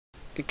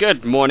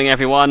Good morning,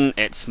 everyone.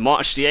 It's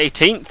March the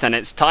 18th, and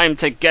it's time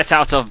to get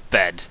out of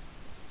bed.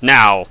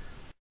 Now.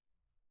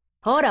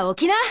 ほら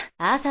起きな、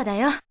朝だ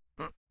よ。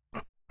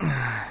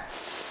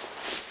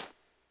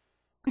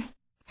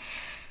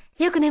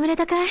よく眠れ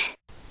たかい?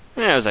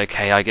 Yeah, it was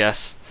okay, I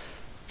guess.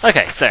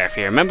 Okay, so if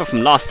you remember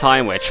from last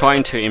time, we're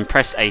trying to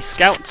impress a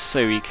scout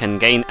so we can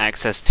gain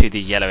access to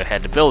the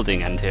Yellowhead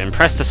building, and to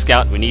impress the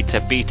scout we need to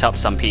beat up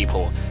some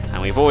people.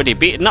 And we've already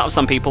beaten up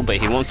some people, but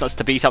he wants us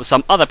to beat up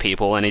some other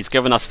people, and he's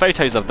given us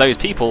photos of those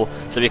people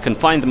so we can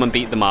find them and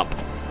beat them up.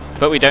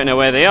 But we don't know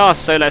where they are,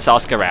 so let's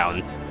ask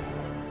around.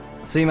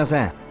 すいま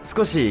せん、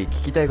少し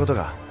聞きたいこと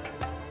が。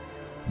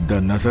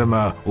旦那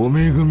様、お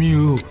恵み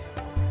を。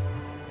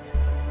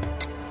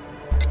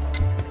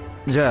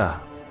じゃ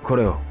あ、こ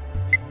れを。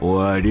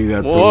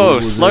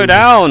Whoa, slow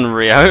down,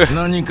 Rio. A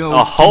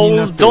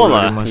whole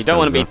 $1. You don't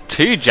want to be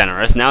too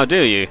generous now,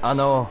 do you?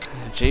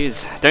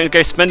 Jeez, don't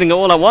go spending it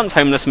all at once,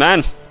 homeless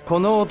man. こ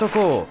の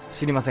男を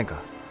知りませんか?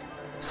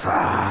 さ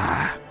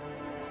あ。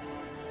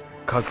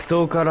格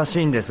闘家ら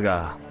しいんです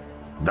が。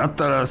だっ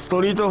たらスト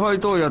リートファイ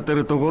トをやって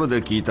るところ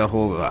で聞いた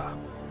方が。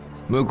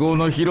向こう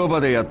の広場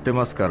でやって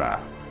ますか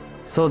ら。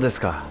そうです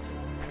か。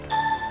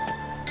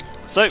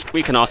So,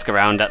 we can ask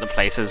around at the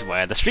places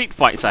where the street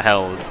fights are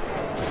held.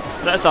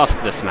 So let's ask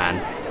this man.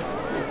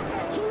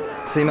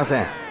 すいませ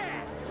ん。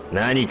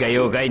何か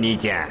用かい、兄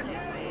ちゃん。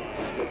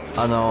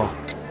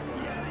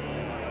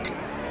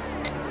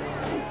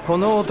こ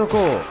の男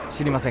を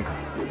知りませんか?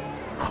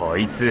 こ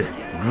いつ、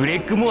グレ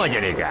ッグ・モアじ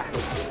ゃねえか。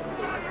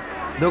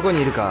どこ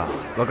にいるか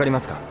わかりま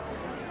すか?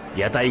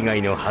 屋台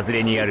街の外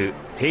れにある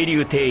清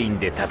流庭院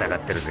で戦っ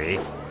てるぜ。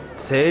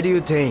清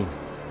流庭院。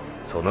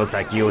その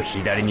先を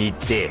左に行っ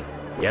て、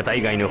屋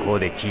台街の方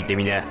で聞いて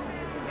みな。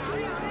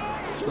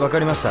わか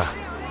りました。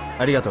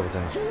ありがとうござ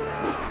います。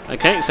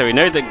Okay, so we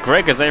know that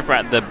Greg is over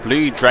at the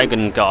Blue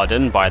Dragon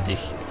Garden by the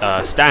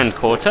stand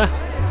quarter,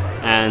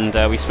 and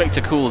we spoke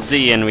to Cool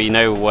Z and we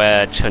know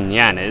where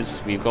Chunyan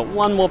is. We've got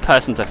one more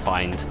person to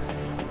find.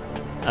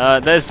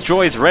 There's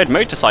Joy's red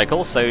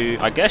motorcycle, so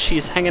I guess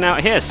she's hanging out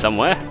here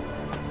somewhere.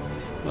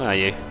 Where are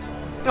you?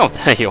 Oh,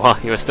 there you are.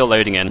 You are still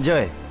loading in.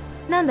 Joy.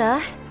 なんだ?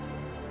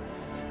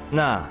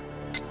 なあ。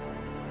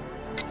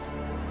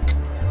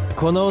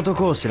この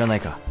男を知らな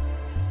いか?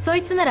 そ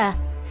いつなら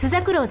ス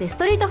ザクロウでス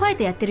トリートファイ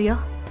トやってるよ。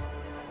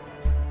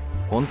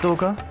本当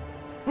か?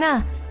 な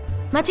あ、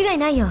間違い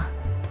ないよ。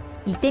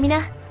行ってみ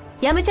な。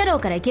ヤムチャロウ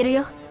から行ける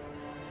よ。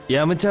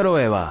ヤムチャロウ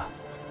へは?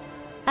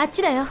 あっ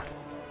ちだよ。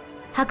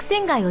白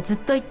線街をずっ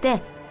と行っ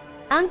て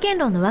案件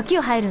楼の脇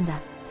を入るんだ。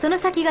その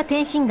先が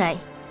天津街。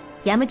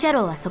ヤムチャ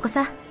ロウはそこ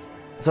さ。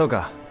そう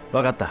か、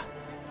わかった。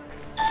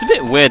 It's a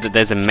bit weird that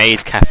there's a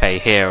maid cafe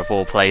here of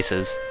all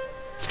places.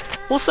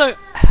 Also,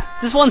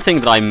 there's one thing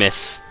that I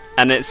miss,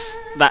 and it's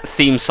that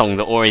theme song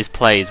that always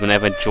plays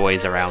whenever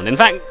Joy's around. In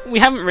fact, we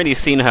haven't really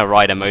seen her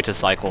ride a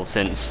motorcycle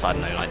since, I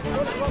don't know, like,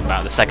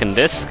 about the second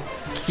disc.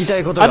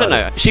 I don't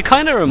know, she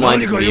kind of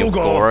reminded me of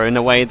Goro in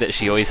a way that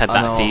she always had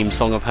that theme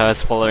song of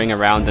hers following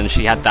around, and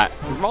she had that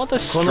rather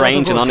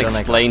strange and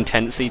unexplained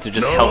tendency to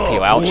just help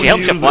you out. She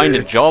helps you find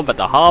a job at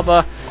the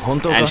harbour,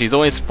 and she's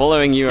always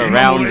following you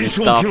around and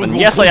stuff, and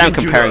yes, I am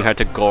comparing her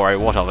to Goro,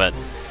 what of it?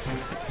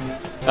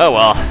 Oh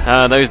well,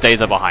 those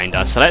days are behind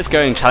us, so let's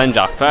go and challenge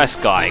our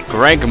first guy,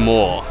 Greg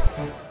Moore.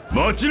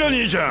 I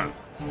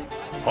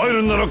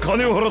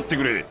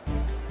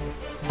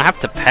have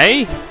to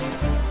pay?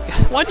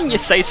 Why didn't you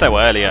say so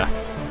earlier?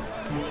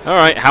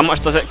 Alright, how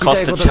much does it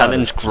cost to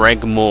challenge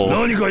Greg Moore?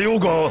 What?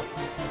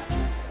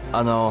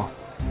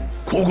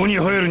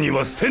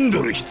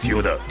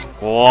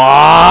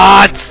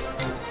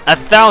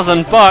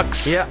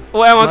 $1,000? Yeah.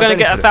 Where am I going to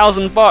get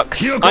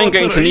 $1,000? I'm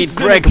going to need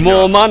Greg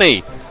more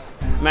money.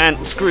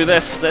 Man, screw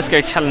this. Let's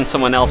go challenge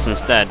someone else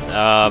instead.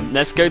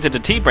 Let's go to the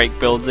tea break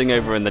building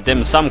over in the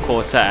dim sum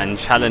quarter and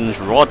challenge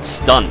Rod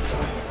Stunt.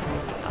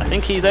 I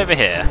think he's over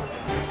here.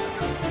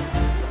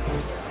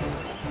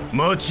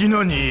 Oh god,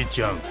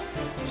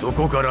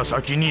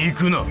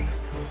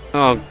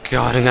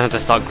 I'm gonna have to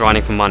start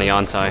grinding for money,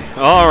 aren't I?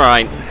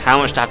 Alright, how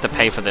much do I have to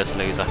pay for this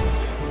loser?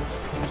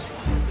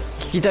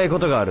 聞きたいこ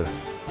とがある。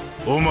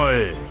お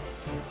前、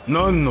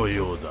何の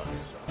用だ?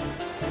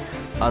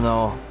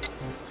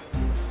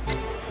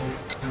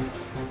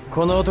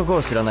 この男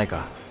を知らない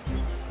か?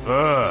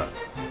 ああ、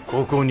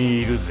ここに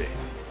いるぜ。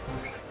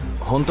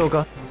本当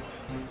か?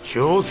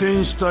 挑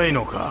戦したい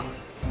のか?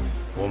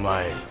 お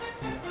前、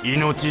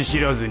命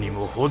知らずに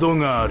も程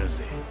があるぜ。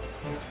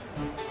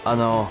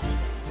こ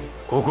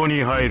こ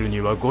に入るに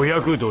は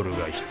$500が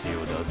必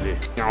要だぜ。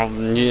Oh,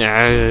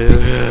 yeah.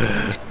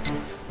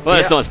 Well,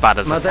 it's not as bad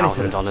as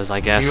 $1,000, I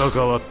guess. 気が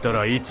変わった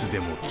らいつで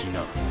も来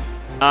な。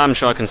I'm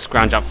sure I can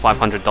scrounge up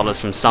 $500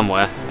 from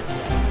somewhere.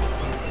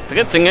 The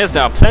good thing is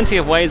there are plenty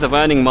of ways of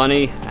earning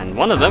money, and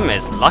one of them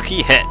is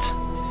Lucky Hit.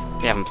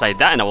 We haven't played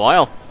that in a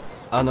while.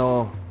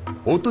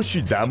 お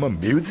年玉ミ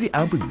ュージ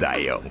アムだ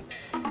よ。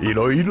い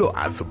ろいろ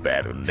遊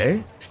べる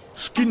ね。好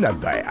きな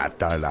台あっ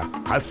たら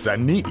ハッサ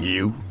ンに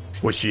言う。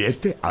教え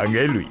てあ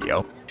げる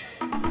よ。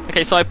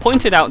Okay, so I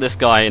pointed out this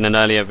guy in an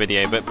earlier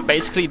video, but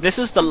basically this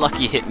is the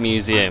Lucky Hit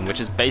Museum, which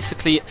is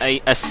basically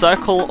a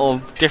circle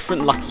of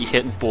different Lucky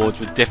Hit boards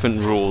with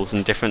different rules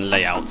and different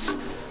layouts,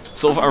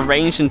 sort of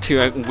arranged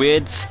into a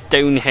weird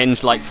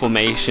Stonehenge-like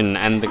formation,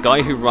 and the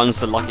guy who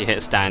runs the Lucky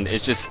Hit stand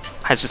has just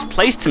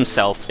placed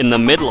himself in the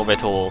middle of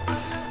it all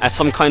as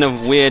some kind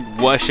of weird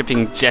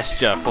worshipping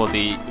gesture for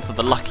the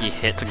Lucky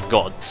Hit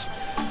gods.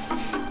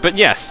 But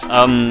yes,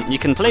 you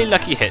can play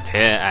Lucky Hit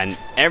here, and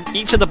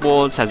each of the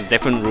boards has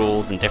different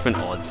rules and different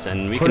odds,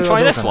 and we can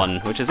try this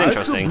one, which is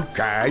interesting.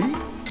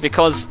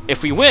 Because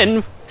if we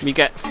win, we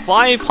get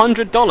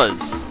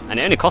 $500, and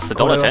it only costs $1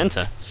 to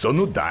enter. そ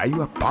の台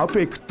はパーフ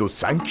ェクト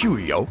3級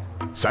よ。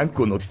3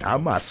個の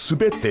玉す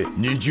べて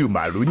20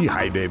丸に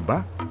入れ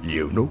ば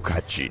優の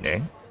勝ち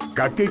ね。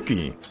掛け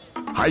金、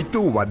配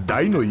当は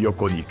台の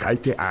横に書い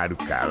てある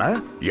か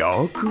ら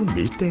よく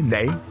見て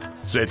ね。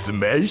説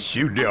明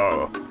終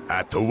了。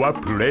あとは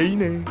プレイ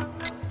ね。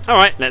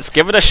Alright, let's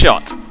give it a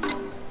shot.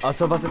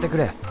 遊ばせてく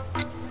れ。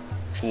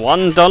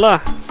$1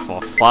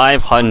 for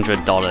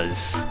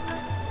 $500.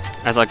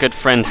 As our good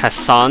friend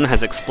Hassan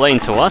has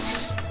explained to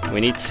us,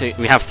 we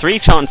have 3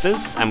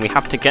 chances, and we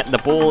have to get the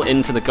ball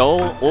into the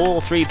goal all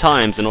 3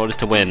 times in order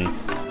to win.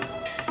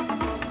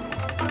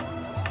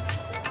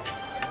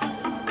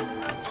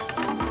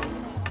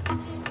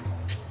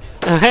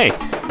 Oh hey,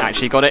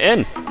 actually got it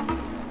in.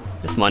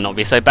 This might not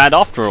be so bad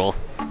after all.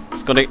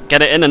 Just got to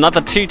get it in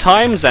another 2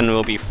 times, and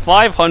we'll be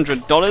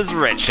 $500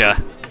 richer.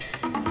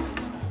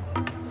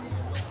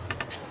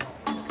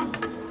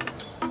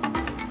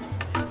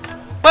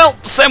 Well,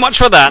 so much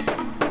for that.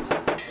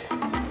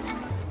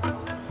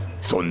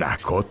 そんな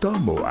こと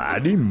もあ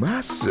り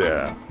ます。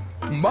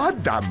ま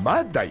だ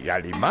まだや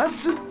りま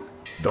す。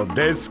どう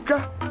です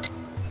か?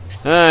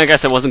 I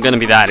guess it wasn't going to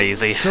be that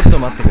easy.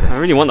 I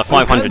really want the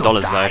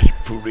 $500 though.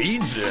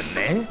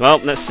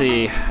 Well, let's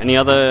see. Any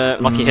other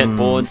Lucky Hit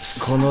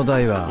boards? You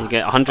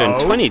get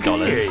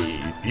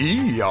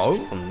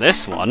 $120 from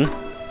this one.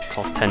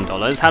 Costs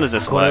 $10. How does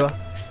this work?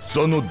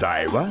 その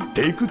台は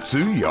テイク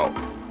2よ。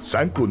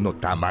3個の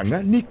玉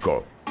が2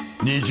個。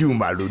20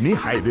丸に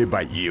入れ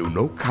ば優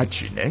の勝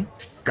ちね。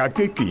掛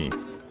け金、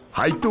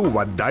配当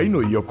は台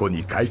の横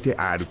に書いて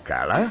ある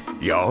から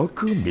よ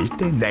く見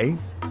てね。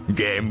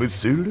ゲーム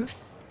する？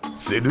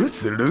する？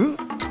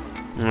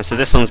 So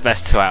this one's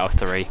best 2 out of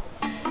 3.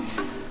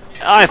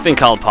 I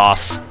think I'll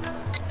pass.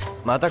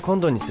 また今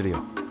度にするよ。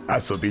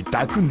遊び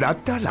たくなっ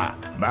たら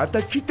ま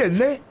た来て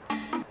ね。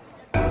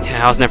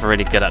Yeah, I was never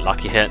really good at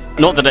Lucky Hit.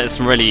 Not that it's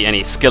really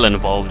any skill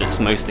involved, it's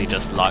mostly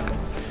just luck.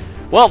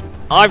 Well,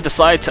 I've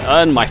decided to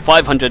earn my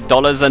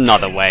 $500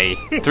 another way,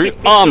 through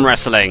arm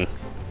wrestling.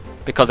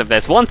 Because if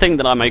there's one thing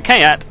that I'm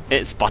okay at,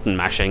 it's button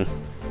mashing.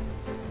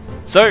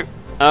 So,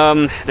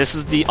 this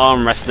is the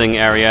arm wrestling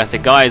area. The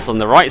guy's on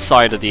the right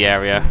side of the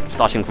area,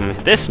 starting from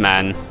this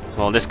man.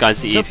 Well, this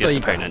guy's the easiest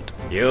opponent.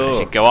 As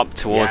you go up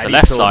towards the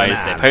left side,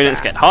 the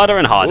opponents get harder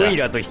and harder.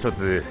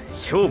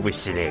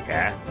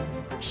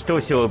 一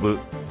勝負、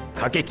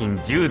掛け金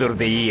$10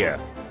でいいよ。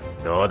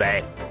どうだ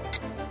い？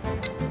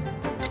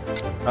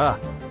ああ、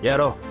や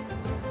ろ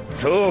う。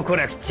そうこ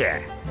なくっちゃ。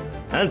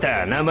あん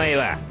た名前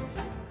は？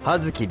葉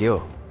月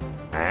亮。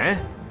あ？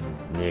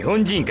日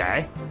本人か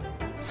い？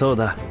そう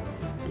だ。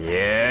よ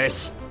ー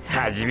し、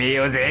始め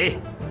ようぜ。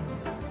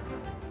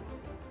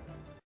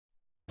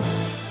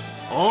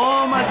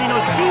大巻の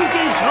真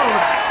剣勝負だ。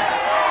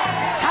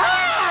さ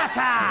あ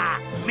さあ、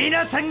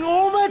皆さん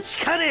お待ち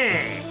か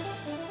ね。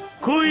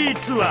こい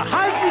つは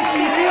葉月亮。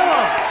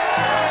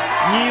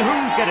日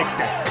本から来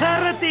た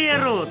空手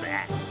野郎だ。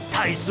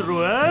対する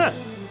は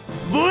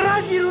ブ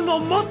ラジルの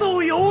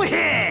元傭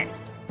兵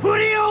フ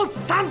リオ・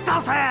サン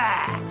トス。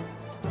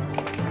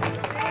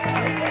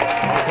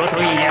とこ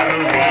とんや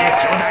ろうぜ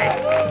兄弟。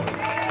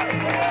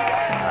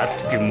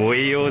熱く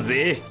燃えよう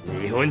ぜ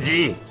日本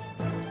人。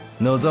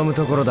望む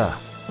ところだ。よ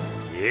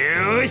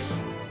ーし、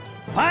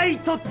ファイ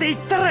トって言っ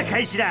たら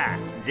開始だ。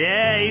じゃ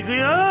あ行く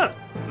よ。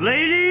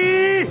レ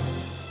ディー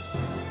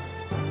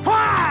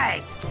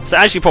fight! So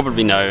as you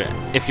probably know,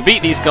 if you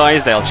beat these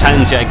guys, they'll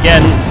challenge you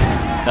again.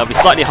 They'll be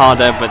slightly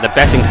harder, but the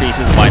bet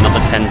increases by another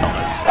 $10. And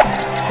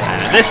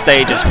at this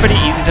stage, it's pretty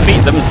easy to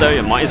beat them, so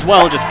you might as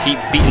well just keep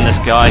beating this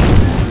guy.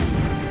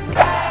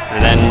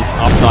 And then,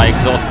 after I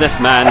exhaust this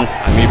man,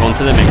 I move on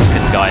to the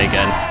Mexican guy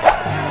again.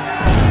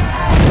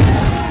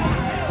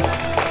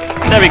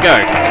 There we go,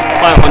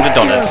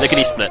 $500,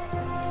 lickety split.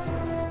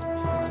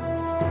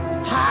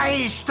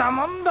 大した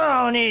もん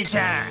だお兄ち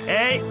ゃん。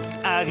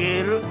あ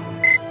げる。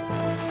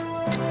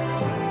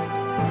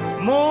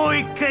もう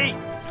一回。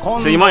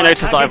So you might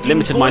notice that I've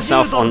limited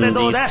myself on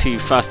these 2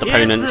 first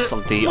opponents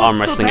of the arm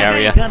wrestling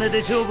area.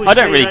 I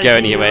don't really go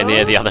anywhere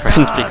near the other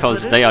end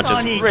because they are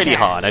just really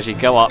hard. As you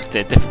go up,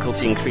 the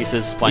difficulty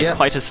increases by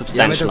quite a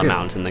substantial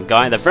amount, and the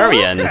guy at the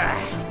very end,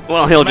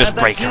 well, he'll just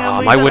break your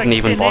arm. I wouldn't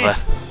even bother.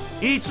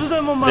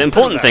 The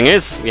important thing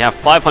is, we have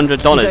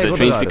 $500, which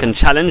means we can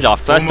challenge our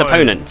first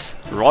opponent,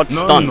 Rod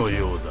Stunt.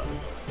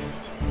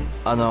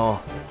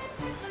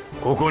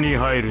 ここに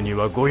入るに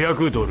は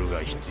$500が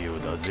必要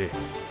だぜ。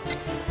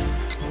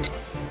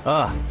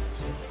あ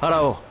あ、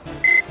払おう。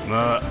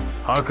ま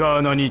あ墓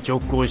穴に直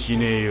行し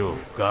ねえよ。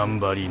頑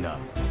張りな。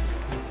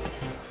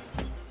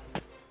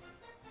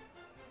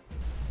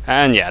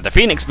 And yeah, the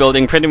Phoenix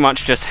building pretty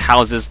much just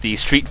houses the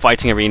street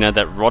fighting arena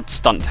that Rod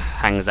Stunt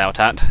hangs out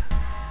at.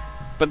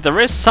 But there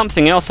is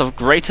something else of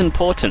great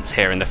importance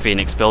here in the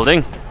Phoenix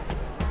building.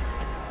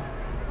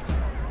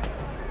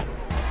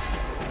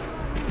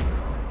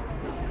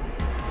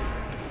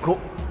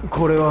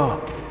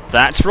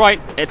 That's right,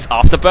 it's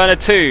Afterburner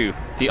 2.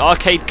 The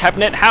arcade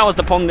cabinet housed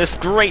upon this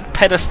great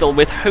pedestal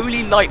with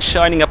holy light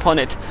shining upon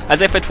it,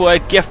 as if it were a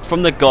gift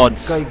from the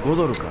gods.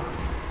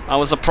 I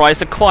was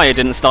surprised the choir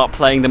didn't start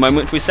playing the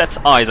moment we set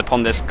eyes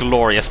upon this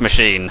glorious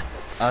machine.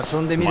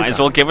 Might as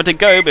well give it a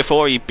go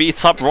before he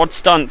beats up Rod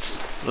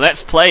Stunts.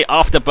 Let's play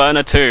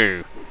Afterburner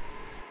 2.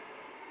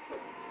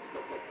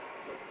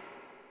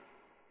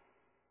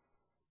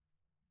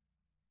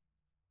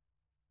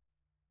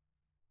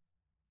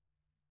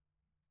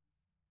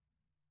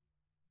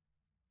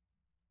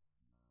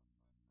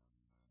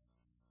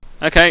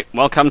 Okay,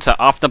 welcome to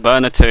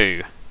Afterburner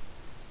 2.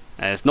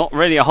 There's not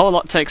really a whole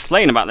lot to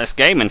explain about this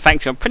game. In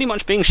fact, you're pretty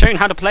much being shown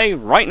how to play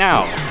right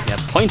now. You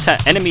point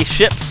at enemy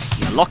ships,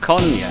 you lock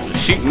on, you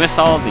shoot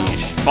missiles, and you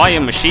fire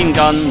machine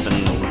guns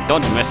and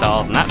dodge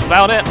missiles, and that's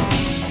about it.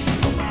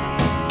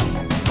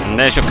 And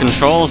there's your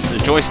controls, the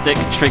joystick,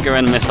 trigger,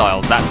 and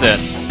missiles. That's it.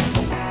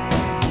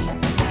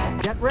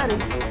 Get ready.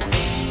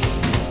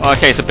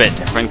 Okay, it's a bit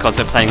different because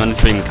we're playing on a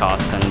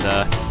Dreamcast, and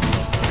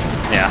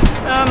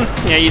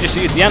yeah, you just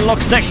use the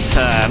analog stick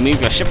to move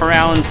your ship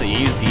around. You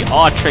use the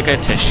R trigger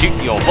to shoot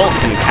your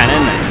Vulcan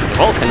cannon, and the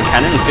Vulcan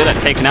cannon is good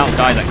at taking out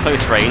guys at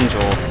close range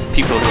or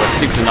people who are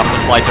stupid enough to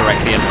fly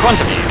directly in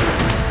front of you.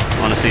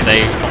 Honestly,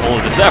 they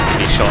all deserve to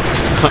be shot,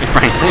 quite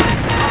frankly.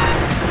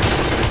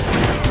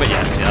 But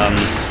yes,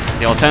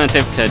 the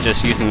alternative to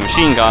just using a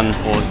machine gun,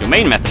 or your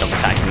main method of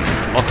attacking,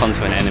 is to lock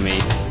onto an enemy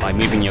by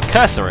moving your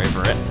cursor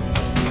over it,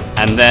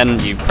 and then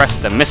you press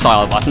the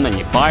missile button and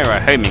you fire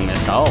a homing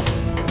missile.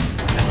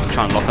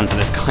 Try and lock onto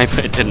this guy,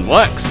 but it didn't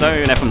work, so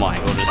never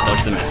mind, we'll just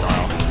dodge the missile.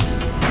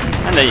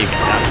 And there you go,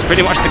 that's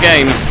pretty much the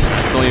game.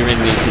 That's all you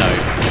really need to know.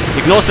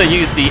 You can also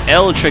use the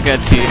L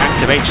trigger to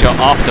activate your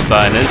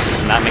afterburners,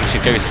 and that makes you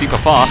go super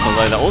fast,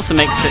 although that also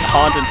makes it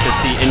harder to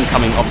see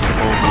incoming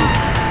obstacles and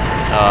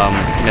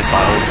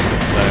missiles,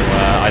 so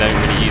I don't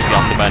really use the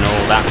afterburner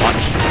all that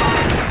much.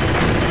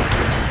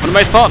 For the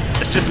most part,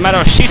 it's just a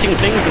matter of shooting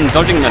things and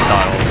dodging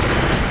missiles.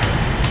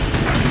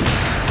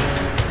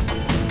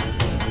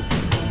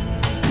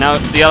 Now,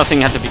 the other thing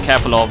you have to be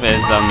careful of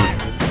is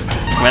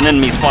when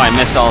enemies fire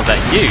missiles at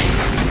you,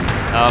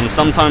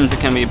 sometimes it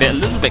can be a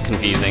little bit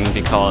confusing,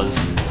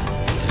 because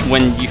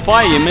when you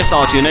fire your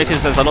missiles, you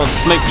notice there's a lot of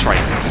smoke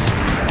trails.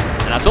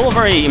 And that's all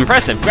very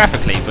impressive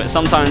graphically, but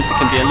sometimes it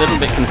can be a little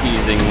bit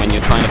confusing when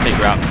you're trying to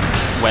figure out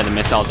where the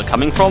missiles are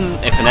coming from,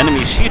 if an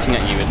enemy is shooting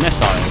at you with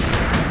missiles.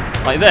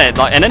 Like there,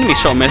 like an enemy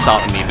shot a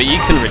missile at me, but you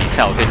couldn't really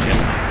tell, could you?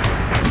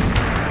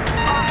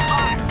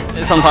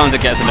 Sometimes it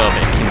gets a little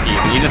bit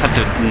confusing. You just have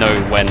to know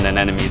when an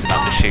enemy is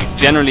about to shoot.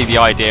 Generally, the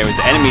idea is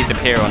that enemies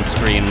appear on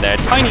screen, they're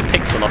a tiny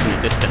pixel off in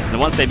the distance, and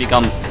once they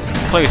become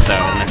closer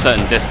in a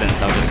certain distance,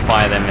 they'll just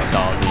fire their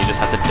missiles, and you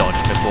just have to dodge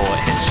before it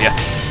hits you.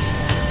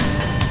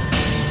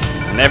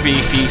 And every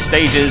few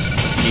stages,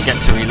 you get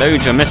to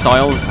reload your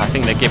missiles. I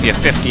think they give you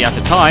 50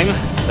 at a time,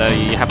 so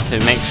you have to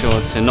make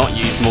sure to not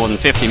use more than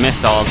 50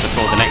 missiles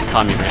before the next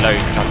time you reload,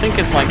 which I think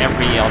is like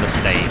every other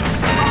stage or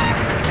so.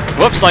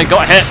 Whoops, I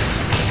got hit!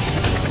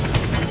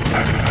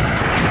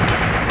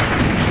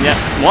 Yeah,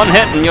 one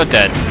hit and you're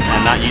dead,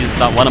 and that uses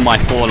up one of my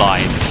 4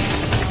 lives.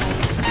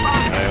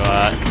 So,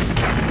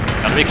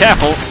 gotta be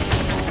careful.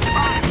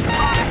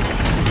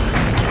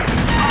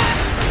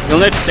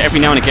 You'll notice that every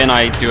now and again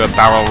I do a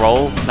barrel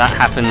roll. That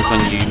happens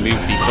when you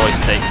move the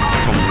joystick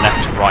from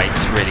left to right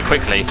really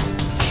quickly.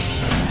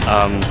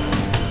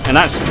 And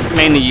that's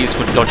mainly used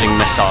for dodging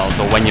missiles,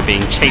 or when you're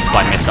being chased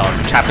by missiles,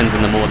 which happens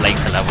in the more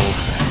later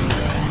levels.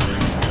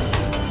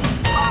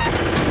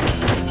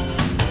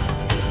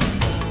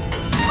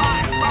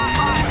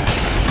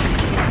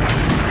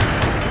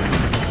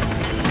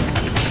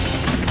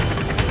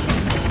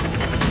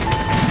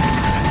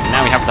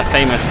 The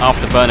famous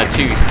Afterburner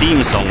 2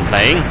 theme song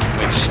playing,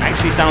 which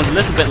actually sounds a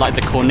little bit like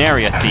the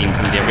Corneria theme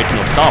from the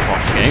original Star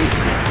Fox game.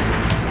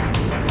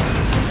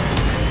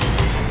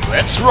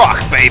 Let's rock,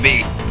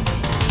 baby!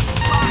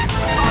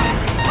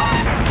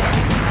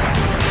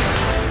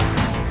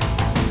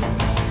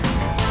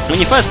 When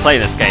you first play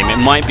this game, it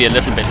might be a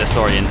little bit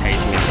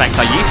disorientating. In fact,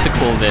 I used to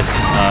call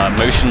this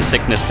motion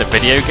sickness the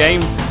video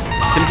game,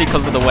 simply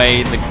because of the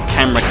way the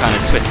camera kind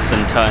of twists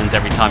and turns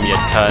every time you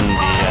turn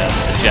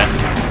the jet.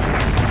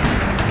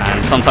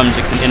 And sometimes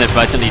you can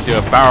inadvertently do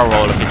a barrel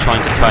roll if you're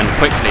trying to turn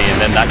quickly, and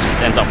then that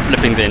just ends up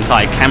flipping the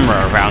entire camera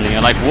around, and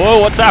you're like, whoa,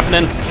 what's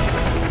happening?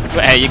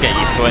 But hey, you get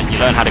used to it, you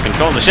learn how to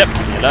control the ship,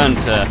 you learn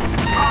to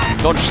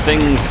dodge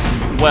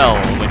things well,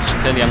 which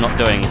clearly I'm not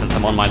doing since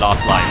I'm on my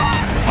last life.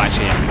 Well,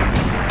 actually,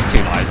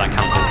 2 lives, that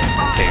counts as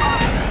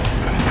 2.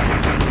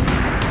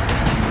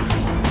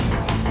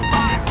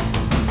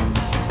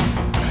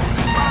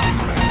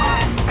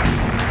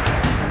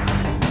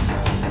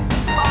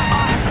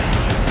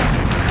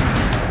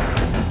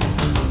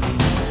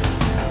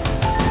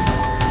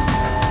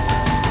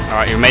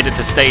 Alright, you made it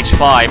to stage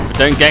 5, but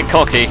don't get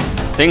cocky.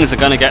 Things are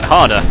gonna get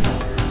harder.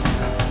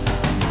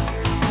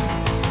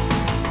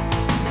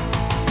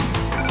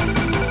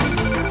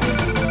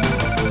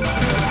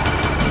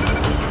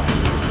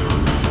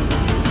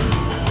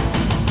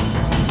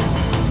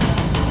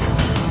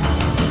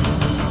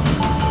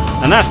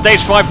 And that's stage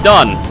 5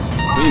 done.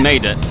 We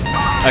made it.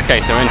 Okay,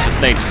 so we're into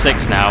stage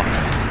 6 now.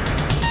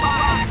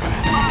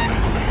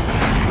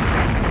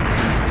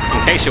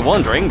 In case you're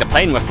wondering, the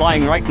plane we're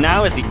flying right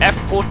now is the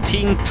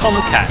F-14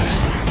 Tomcat.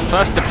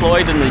 First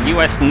deployed in the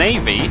US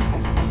Navy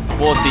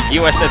aboard the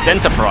USS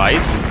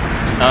Enterprise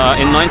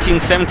in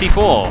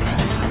 1974.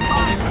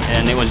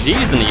 And it was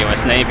used in the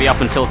US Navy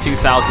up until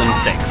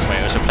 2006, where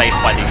it was replaced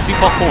by the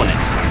Super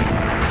Hornet.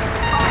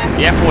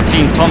 The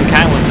F-14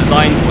 Tomcat was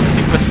designed for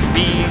super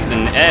speed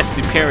and air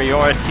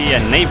superiority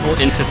and naval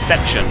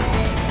interception.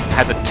 It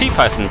has a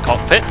 2-person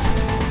cockpit.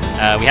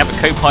 We have a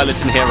co-pilot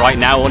in here right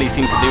now. All he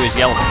seems to do is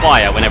yell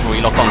fire whenever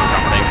we lock onto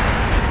something.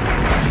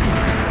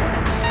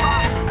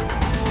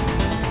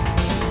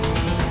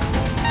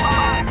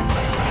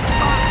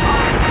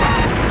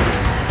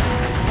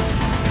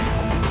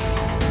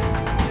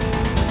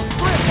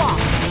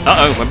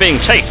 Uh-oh, we're being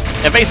chased.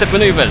 Evasive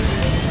maneuvers.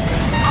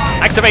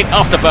 Activate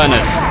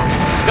afterburners.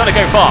 Gotta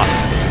go fast.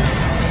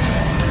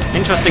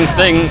 Interesting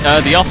thing,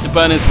 the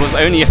afterburners was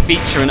only a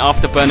feature in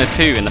Afterburner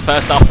 2. In the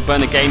first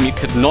Afterburner game, you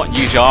could not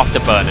use your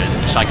afterburners,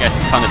 which I guess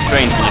is kind of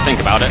strange when you think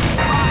about it.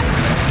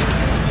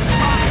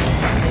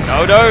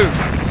 Oh no!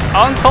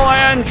 Uncle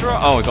Andrew!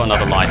 Oh, we got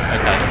another life,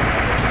 okay.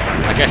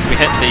 I guess we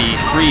hit the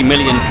 3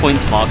 million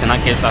point mark, and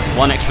that gives us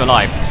 1 extra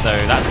life, so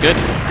that's good.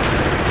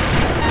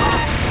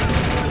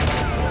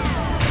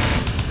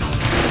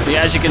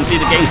 Yeah, as you can see,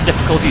 the game's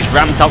difficulty's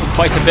ramped up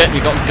quite a bit.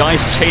 We've got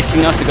guys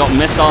chasing us, we've got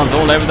missiles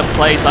all over the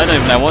place. I don't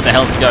even know what the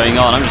hell's going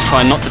on. I'm just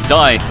trying not to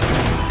die.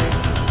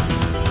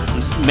 I'm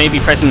just maybe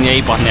pressing the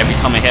A button every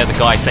time I hear the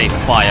guy say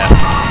fire.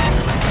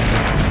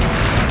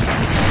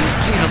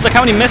 Jesus, look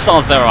how many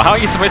missiles there are. How are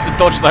you supposed to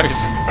dodge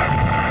those?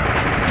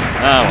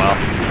 Oh well.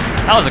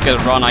 That was a good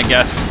run, I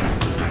guess.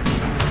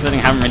 Considering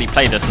I haven't really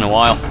played this in a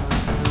while.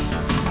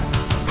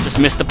 Just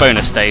missed the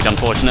bonus stage,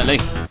 unfortunately.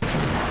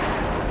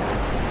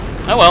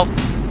 Oh well.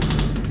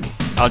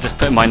 I'll just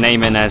put my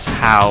name in as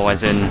how,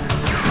 as in,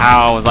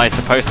 how was I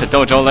supposed to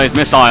dodge all those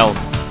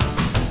missiles?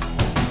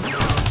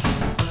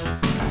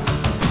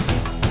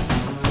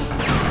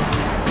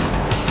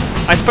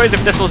 I suppose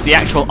if this was the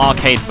actual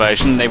arcade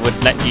version, they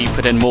would let you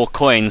put in more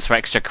coins for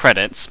extra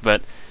credits,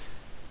 but,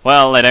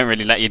 well, they don't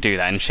really let you do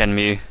that in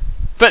Shenmue.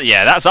 But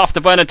yeah, that's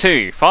Afterburner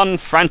 2. Fun,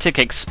 frantic,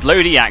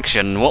 explodey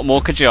action. What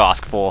more could you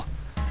ask for?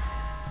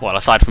 Well,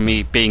 aside from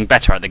me being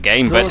better at the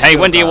game, but hey,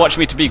 when do you watch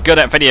me to be good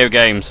at video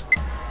games?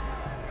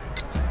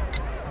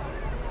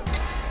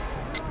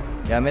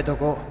 And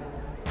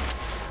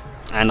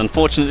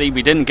unfortunately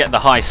we didn't get the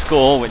high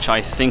score, which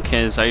I think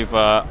is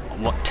over,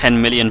 what,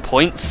 10 million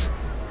points?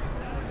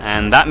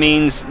 And that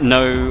means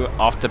no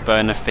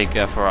Afterburner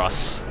figure for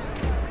us.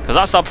 Because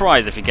that's our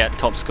prize if you get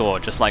top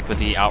score, just like with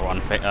the Outrun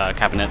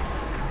cabinet.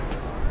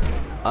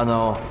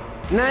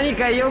 何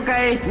か用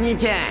かい兄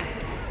ちゃん。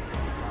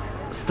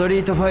スト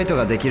リートファイト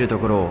ができると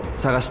ころを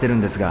探してる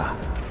んですが、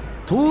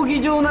闘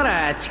技場な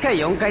ら地下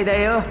4階だ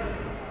よ。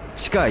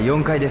地下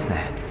4階です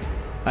ね。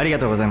ありが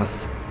とうございます。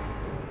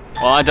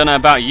Well, I don't know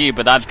about you,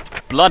 but that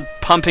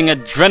blood-pumping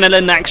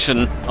adrenaline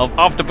action of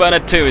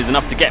Afterburner 2 is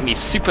enough to get me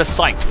super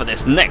psyched for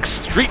this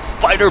next Street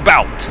Fighter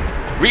bout.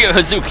 Ryo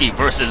Hazuki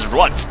versus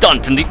Rod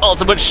Stunt in the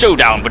ultimate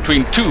showdown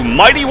between two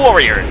mighty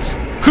warriors.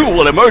 Who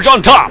will emerge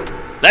on top?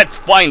 Let's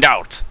find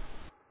out.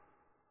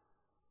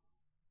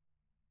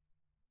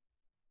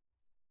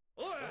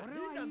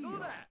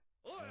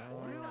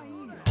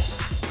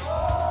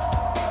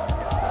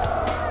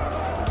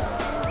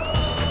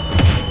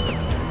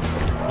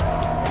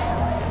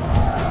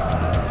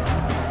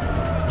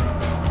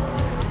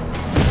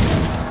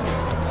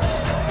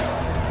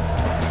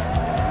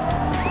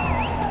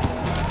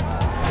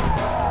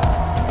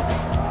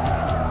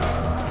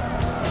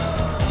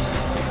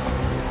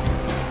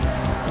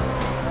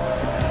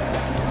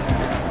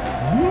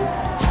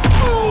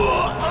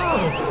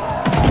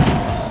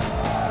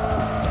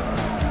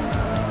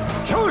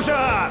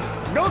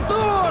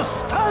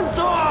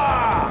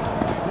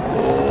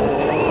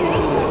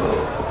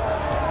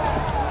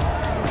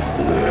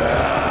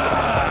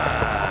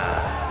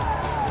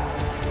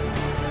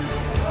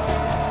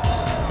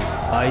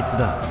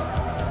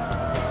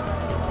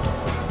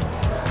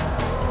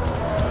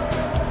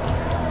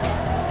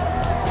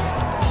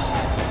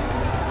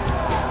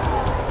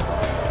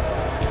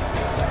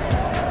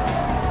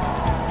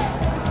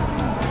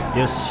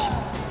 Yes.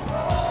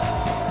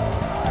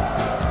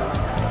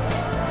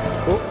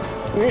 お、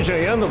兄ちゃ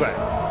んやんのかい？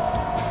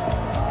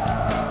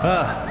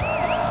ああ。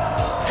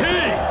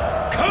Hey,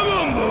 come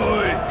on,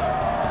 boy.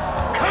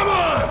 Come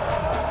on.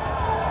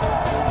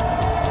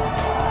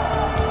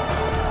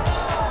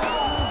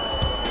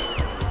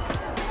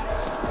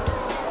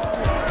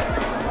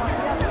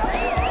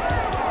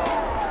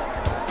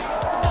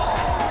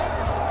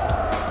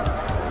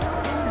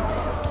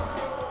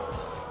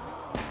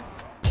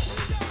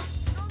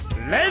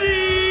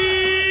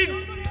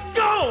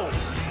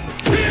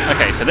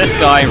 so this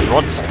guy,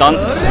 Rod Stunt,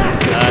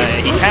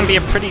 he can be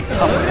a pretty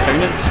tough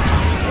opponent.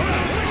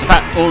 In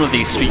fact, all of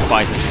these Street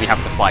Fighters that we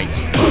have to fight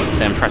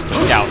to impress the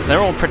Scout,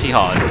 they're all pretty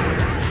hard.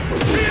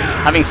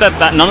 Having said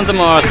that, none of them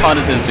are as hard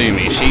as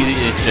Izumi. She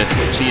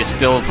is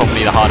still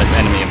probably the hardest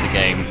enemy of the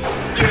game.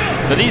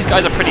 But these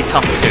guys are pretty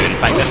tough too. In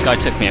fact, this guy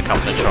took me a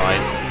couple of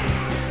tries.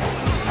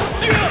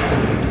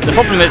 The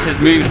problem is his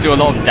moves do a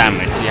lot of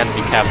damage, so you have to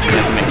be careful.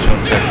 You have to make sure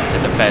to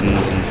defend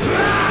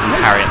and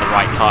parry at the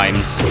right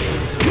times.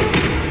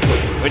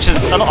 Which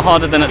is a lot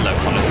harder than it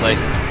looks, honestly.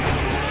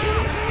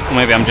 Or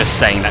maybe I'm just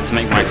saying that to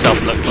make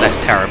myself look less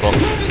terrible.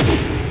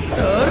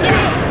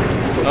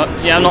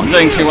 Yeah, I'm not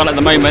doing too well at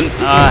the moment.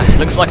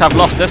 Looks like I've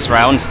lost this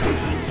round.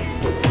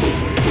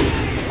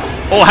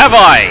 Or have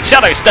I?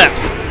 Shadow Step!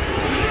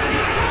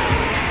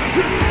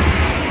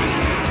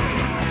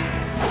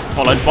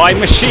 Followed by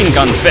Machine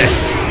Gun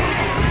Fist.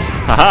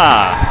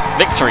 Haha!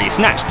 Victory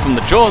snatched from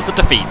the jaws of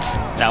defeat.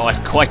 That was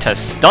quite a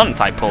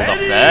stunt I pulled off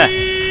there.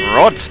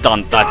 Rod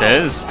Stunt, that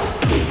is.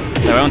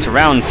 So we're on to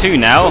round 2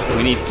 now.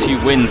 We need 2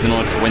 wins in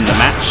order to win the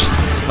match.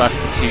 It's first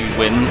to 2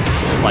 wins,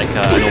 just like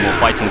a normal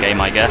fighting game,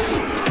 I guess.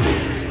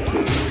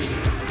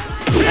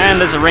 And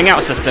there's a ring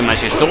out system,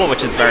 as you saw,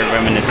 which is very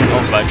reminiscent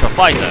of Virtua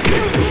Fighter.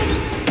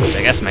 Which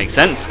I guess makes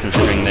sense,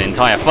 considering the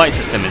entire fight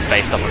system is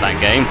based off of that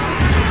game.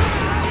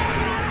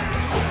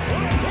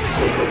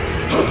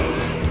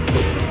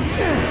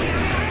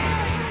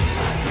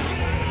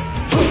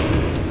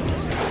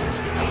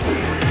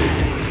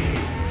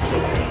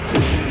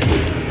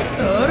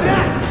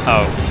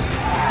 Oh,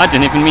 I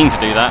didn't even mean to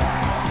do that.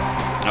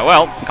 Oh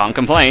well, can't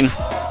complain.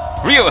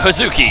 Ryo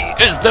Hazuki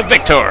is the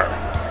victor!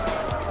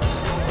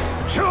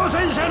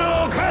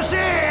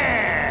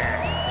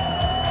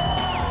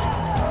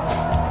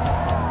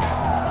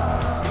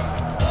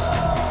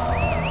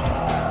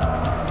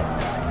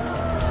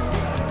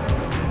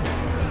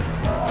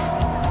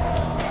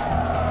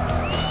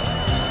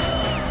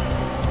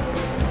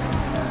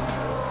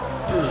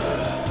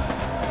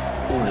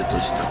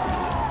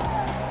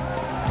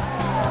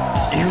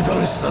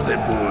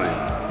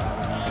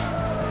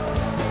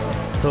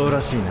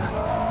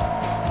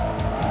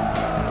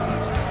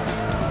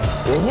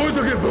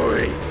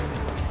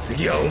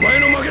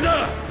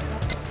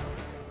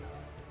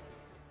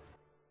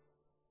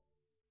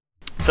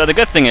 So the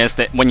good thing is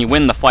that when you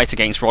win the fight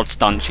against Rod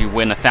Stunt, you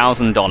win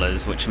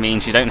 $1,000, which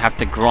means you don't have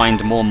to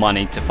grind more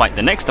money to fight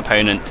the next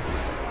opponent.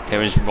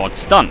 Here is Rod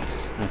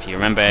Stunt. If you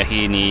remember,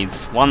 he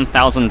needs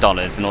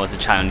 $1,000 in order to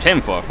challenge him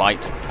for a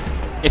fight.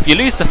 If you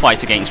lose the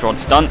fight against Rod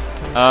Stunt,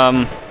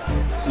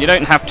 you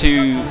don't have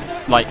to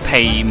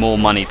pay more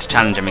money to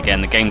challenge him again.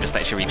 The game just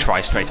lets you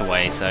retry straight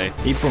away, so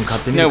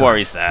no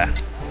worries there.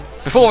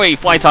 Before we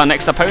fight our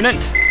next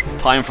opponent, it's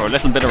time for a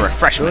little bit of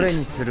refreshment.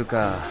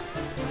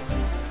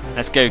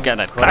 Let's go get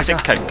a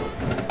classic Coke.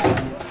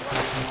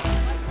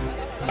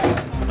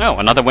 Oh,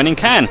 another winning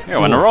can. You're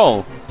on a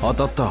roll.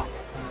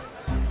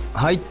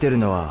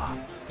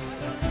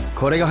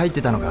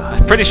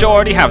 Pretty sure I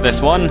already have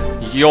this one.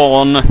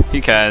 Yawn.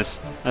 Who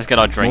cares? Let's get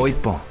our drink.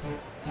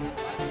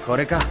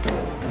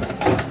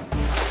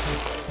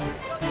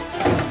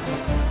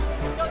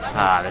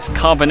 This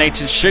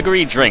carbonated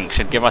sugary drink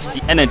should give us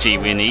the energy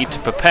we need to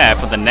prepare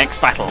for the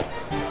next battle.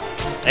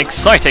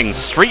 Exciting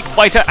Street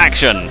Fighter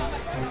action!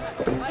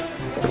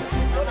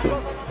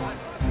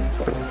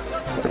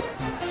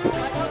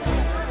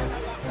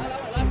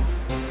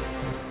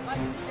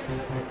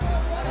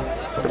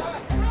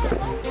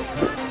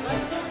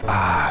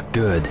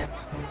 Good.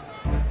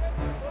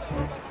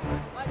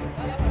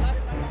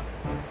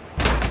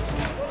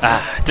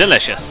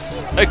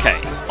 Delicious.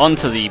 Okay, on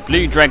to the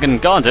Blue Dragon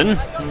Garden,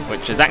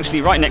 which is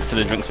actually right next to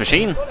the drinks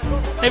machine.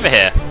 Over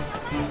here.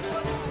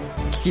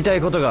 聞きた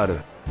いことがあ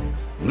る。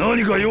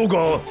何か用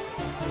か？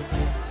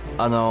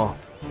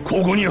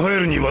ここに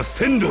入るには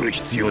$1000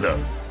必要だ。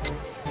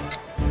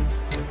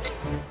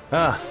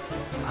あ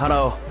あ、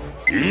払おう。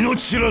命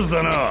知らず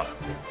だな。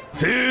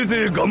せい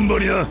ぜい頑張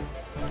りな。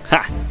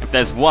Ha! If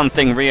there's one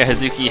thing Ryo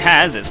Hazuki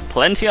has, it's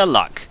plenty of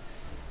luck.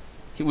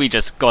 We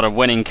just got a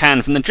winning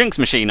can from the drinks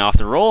machine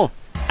after all.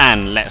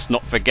 And let's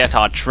not forget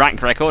our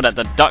track record at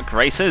the duck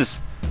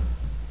races.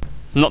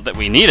 Not that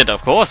we need it,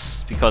 of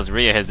course, because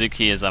Ryo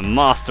Hazuki is a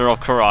master of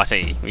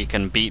karate. We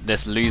can beat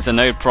this loser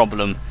no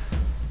problem.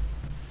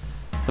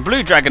 The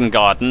Blue Dragon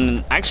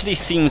Garden actually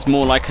seems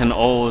more like an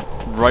old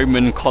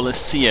Roman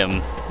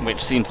Colosseum,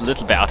 which seems a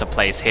little bit out of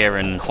place here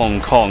in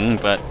Hong Kong,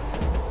 but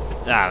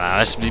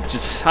I don't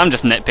know, I'm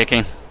just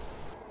nitpicking.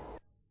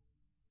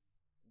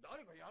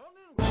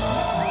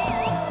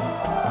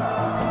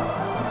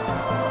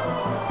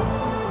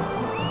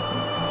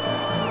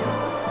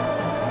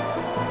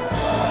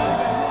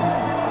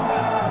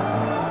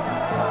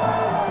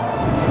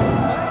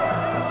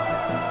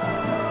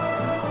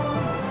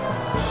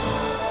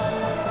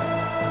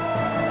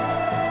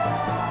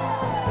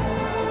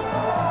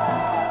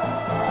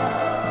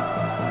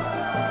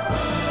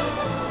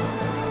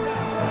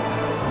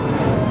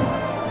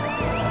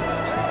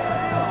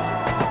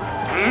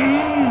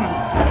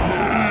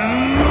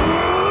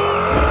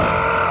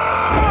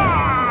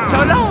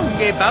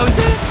 戦う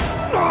ぜ。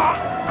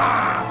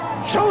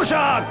勝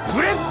者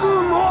グレッ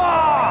グ・モ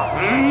ア。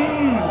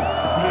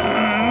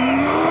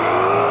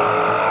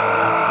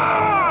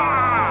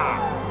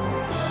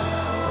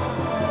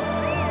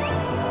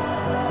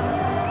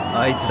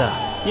あいつだ。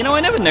You know,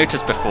 I never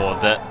noticed before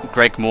that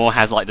Greg Moore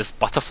has like this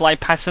butterfly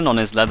pattern on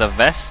his leather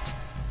vest.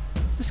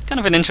 It's kind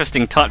of an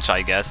interesting touch,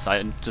 I guess.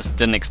 I just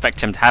didn't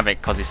expect him to have it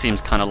because he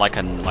seems kind of like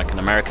an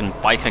American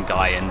biker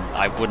guy, and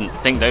I wouldn't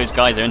think those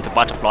guys are into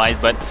butterflies,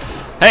 but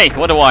hey,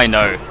 what do I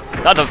know?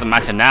 That doesn't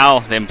matter now.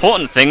 The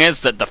important thing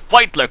is that the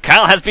fight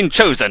locale has been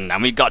chosen,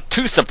 and we got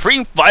 2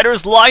 supreme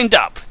fighters lined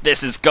up.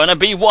 This is gonna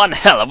be one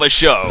hell of a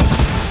show.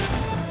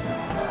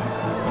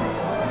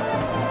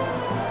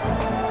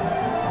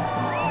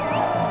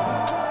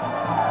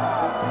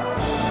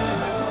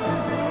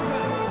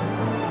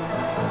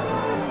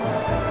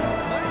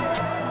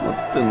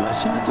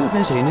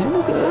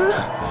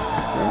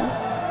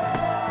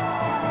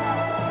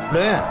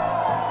 Ren,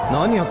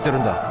 何やってる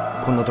んだ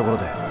こんなところ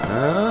で。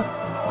な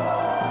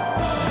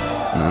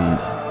ん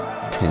だ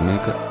てめえ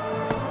か。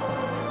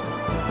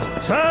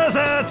さあ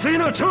さあ、次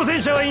の挑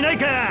戦者はいない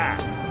か。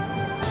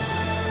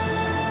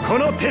こ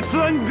の鉄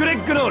腕グレ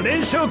ッグの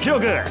連勝記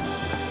録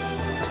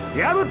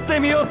破って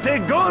みようって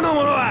GOの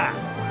者は。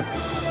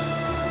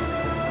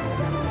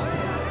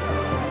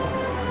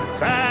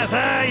さあ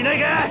さあ、いな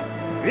いか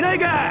いない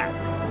か。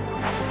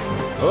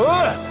おい、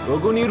こ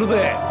こにいる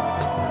ぜ。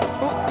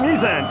兄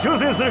さん、挑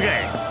戦するかい。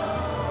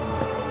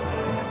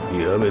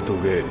やめと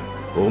け、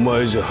お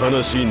前じゃ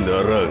話にな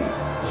らん。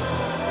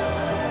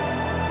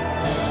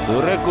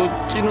そりゃこっ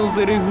ちの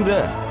セリフ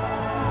だ。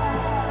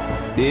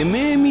て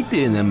めえみ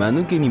てえな間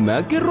抜けに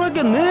負けるわ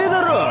けねえ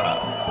だろ。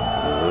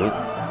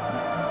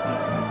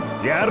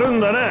やるん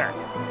だな。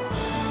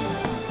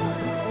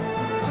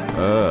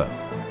あ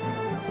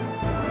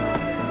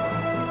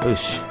あ、よ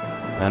し、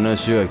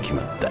話は決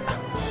まった。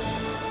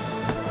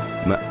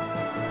ま、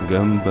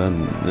頑張ん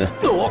な。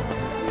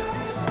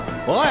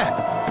おい、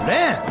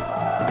レン。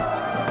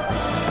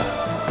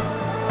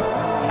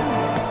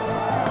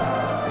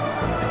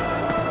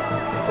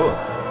おい、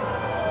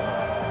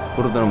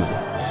これ頼むぞ。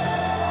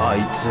あい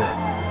つ。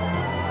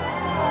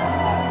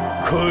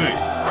来い、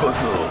こ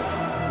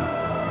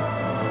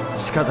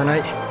そ。仕方な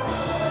い。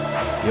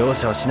容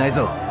赦はしない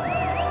ぞ。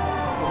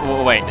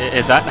Wait,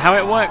 is that how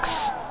it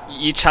works?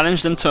 You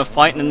challenge them to a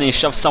fight and then you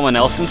shove someone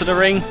else into the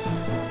ring?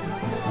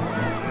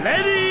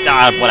 Ready?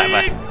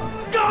 Whatever.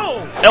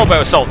 Go! Elbow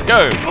assault,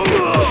 go!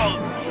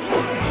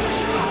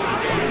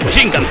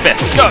 Machine gun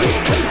fist, go!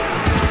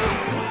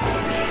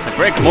 So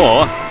Greg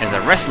Moore is a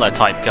wrestler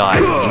type guy.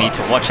 You need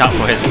to watch out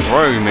for his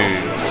throw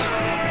moves.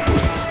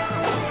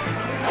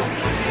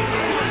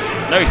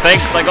 No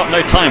thanks, I got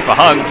no time for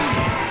hugs.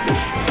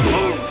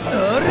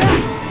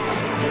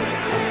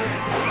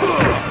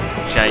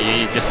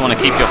 You just want to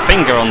keep your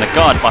finger on the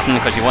guard button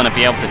because you want to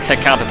be able to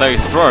tick out of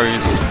those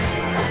throws.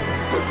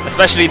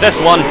 Especially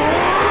this one.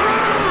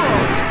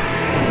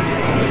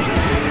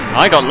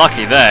 I got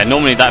lucky there.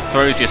 Normally that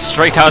throws you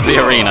straight out of the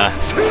arena.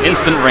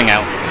 Instant ring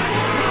out.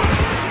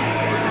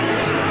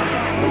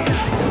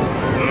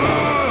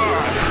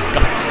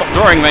 God, stop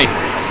throwing me.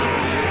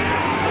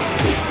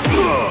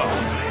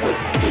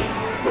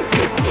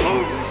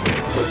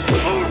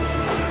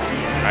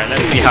 Alright,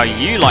 let's see how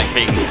you like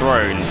being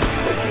thrown.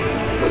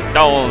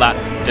 Oh, that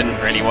didn't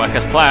really work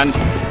as planned.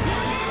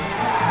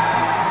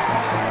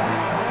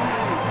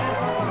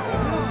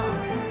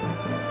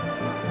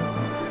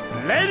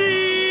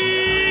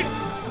 Ready,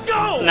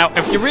 go! Now,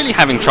 if you're really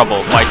having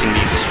trouble fighting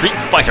these street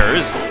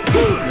fighters,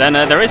 then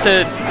there is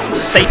a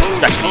safe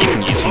strategy you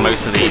can use for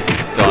most of these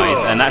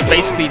guys, and that's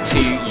basically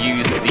to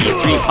use the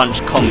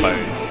 3-punch combo.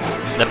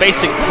 The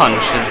basic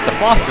punch is the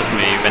fastest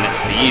move, and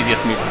it's the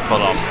easiest move to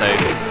pull off, so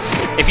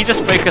if you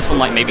just focus on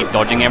like maybe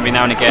dodging every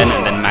now and again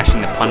and then mashing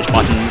the punch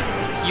button,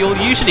 you'll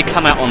usually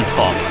come out on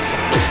top.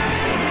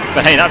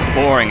 But hey, that's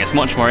boring. It's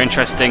much more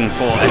interesting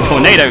for a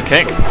tornado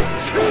kick.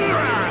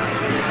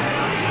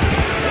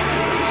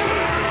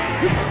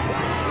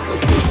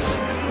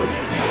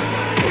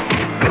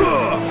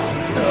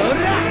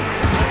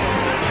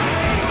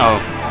 Oh,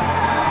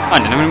 I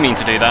didn't even mean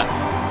to do that.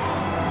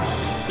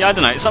 Yeah, I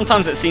don't know.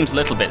 Sometimes it seems a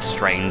little bit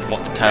strange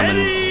what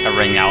determines a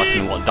ring out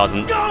and what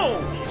doesn't.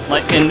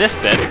 Like in this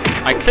bit,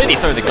 I clearly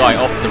throw the guy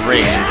off the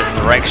ring in this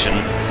direction,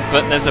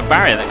 but there's a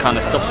barrier that kind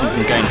of stops him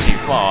from going too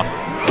far.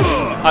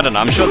 I don't know,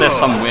 I'm sure there's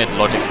some weird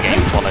logic the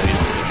game follows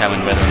to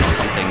determine whether or not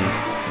something,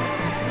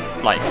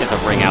 like, is a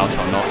ring out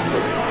or not.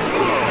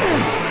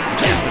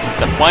 Yes, this is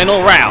the final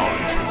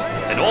round.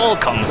 It all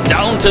comes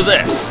down to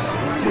this.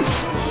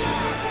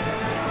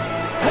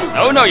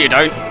 Oh no you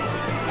don't.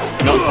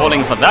 Not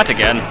falling for that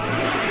again.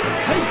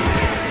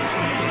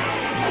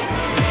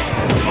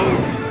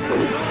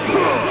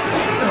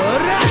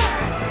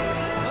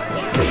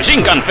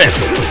 Machine gun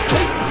fist!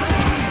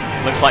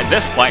 Looks like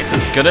this fight's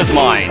as good as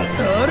mine.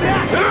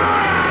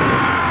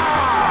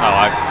 Oh,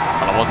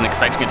 I wasn't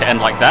expecting it to end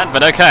like that,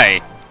 but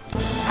okay.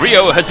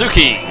 Ryo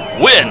Hazuki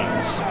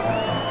wins!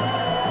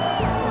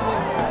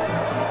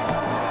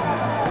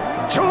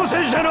 挑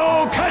戦者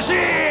の勝ち！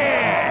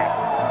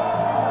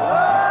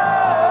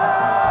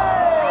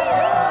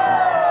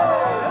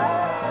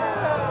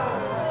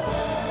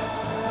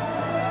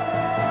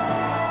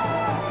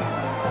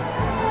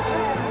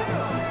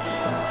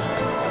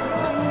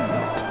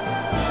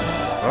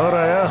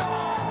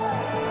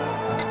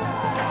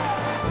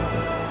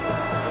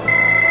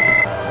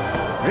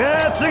じ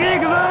ゃあ次行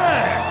くぞ。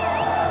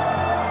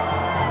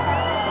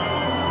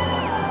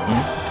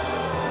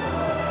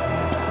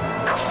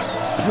く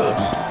そ。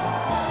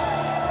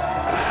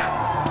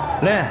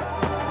レン、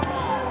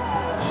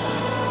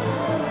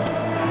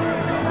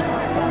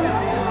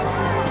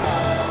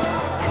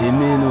て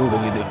めえのおか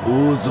げで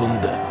大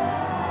損だ。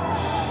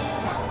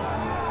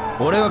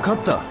俺が勝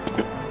った。わ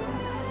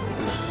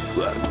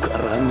か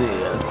らねえ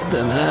やつ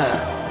だな。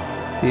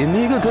て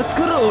めえが勝つ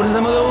から俺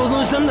様が大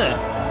損したんだ。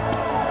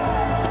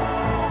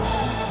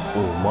お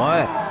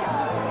前っ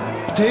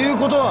ていう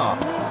ことは、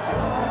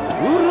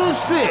うる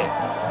せえ。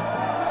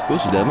少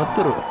し黙っ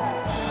てろ。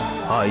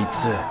あい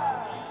つ